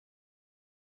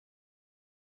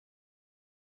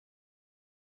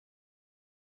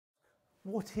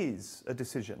what is a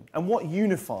decision and what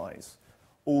unifies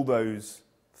all those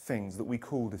things that we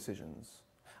call decisions?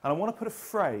 And I want to put a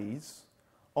phrase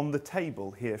on the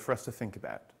table here for us to think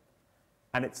about.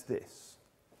 And it's this: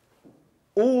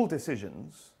 all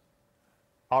decisions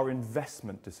are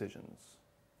investment decisions.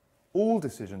 All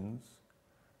decisions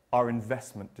are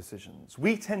investment decisions.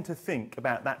 We tend to think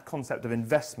about that concept of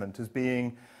investment as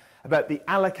being about the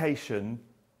allocation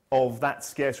of that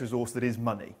scarce resource that is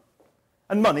money.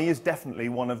 And money is definitely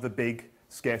one of the big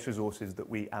scarce resources that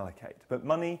we allocate. But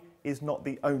money is not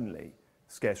the only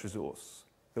scarce resource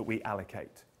that we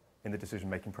allocate in the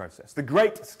decision-making process. The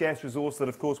great scarce resource that,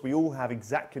 of course, we all have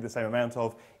exactly the same amount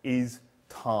of is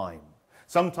time.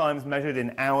 Sometimes measured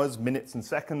in hours, minutes and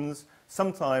seconds,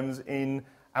 sometimes in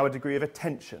our degree of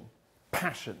attention,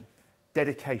 passion,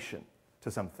 dedication to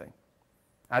something,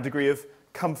 our degree of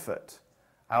comfort,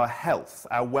 our health,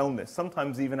 our wellness,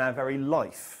 sometimes even our very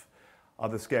life are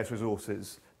the scarce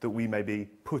resources that we may be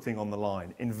putting on the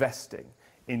line, investing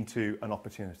into an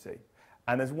opportunity.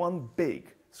 And there's one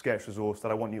big scarce resource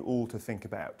that I want you all to think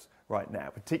about right now,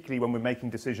 particularly when we're making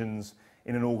decisions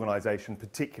in an organisation,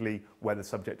 particularly where the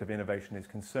subject of innovation is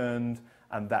concerned,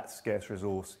 and that scarce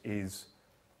resource is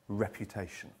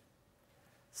reputation,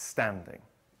 standing,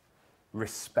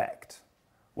 respect,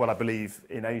 what I believe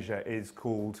in Asia is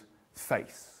called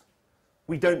faith.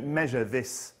 We don't measure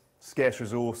this scarce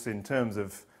resource in terms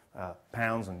of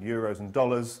pounds and euros and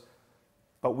dollars,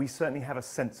 but we certainly have a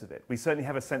sense of it. We certainly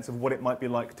have a sense of what it might be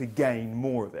like to gain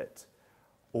more of it,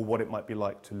 or what it might be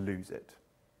like to lose it.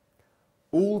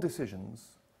 All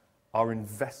decisions are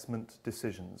investment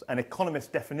decisions. An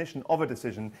economist's definition of a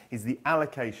decision is the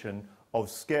allocation of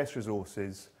scarce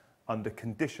resources under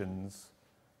conditions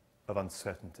of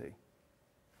uncertainty.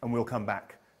 And we'll come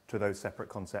back to those separate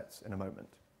concepts in a moment.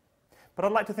 But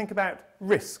I'd like to think about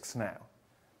risks now.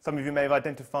 Some of you may have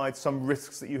identified some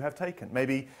risks that you have taken.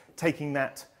 Maybe taking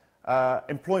that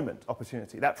employment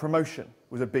opportunity, that promotion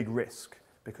was a big risk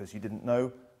because you didn't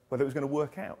know whether it was going to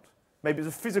work out. Maybe it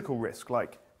was a physical risk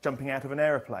like jumping out of an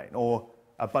aeroplane or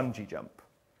a bungee jump.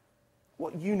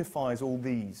 What unifies all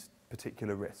these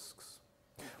particular risks?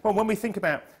 Well, when we think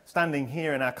about standing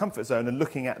here in our comfort zone and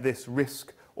looking at this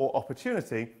risk or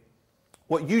opportunity,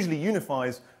 what usually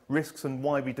unifies risks and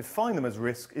why we define them as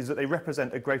risk is that they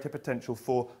represent a greater potential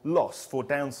for loss, for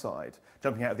downside.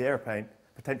 Jumping out of the aeroplane,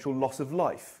 potential loss of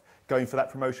life. Going for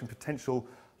that promotion, potential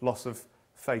loss of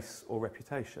face or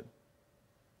reputation.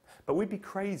 But we'd be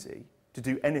crazy to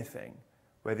do anything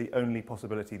where the only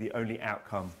possibility, the only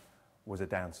outcome was a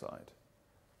downside.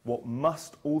 What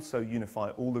must also unify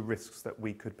all the risks that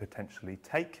we could potentially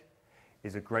take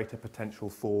is a greater potential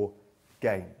for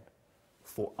gain,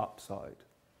 for upside.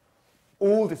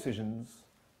 All decisions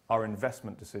are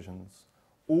investment decisions.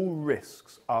 All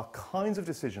risks are kinds of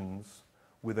decisions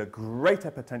with a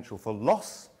greater potential for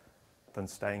loss than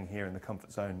staying here in the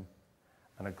comfort zone,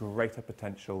 and a greater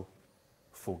potential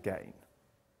for gain.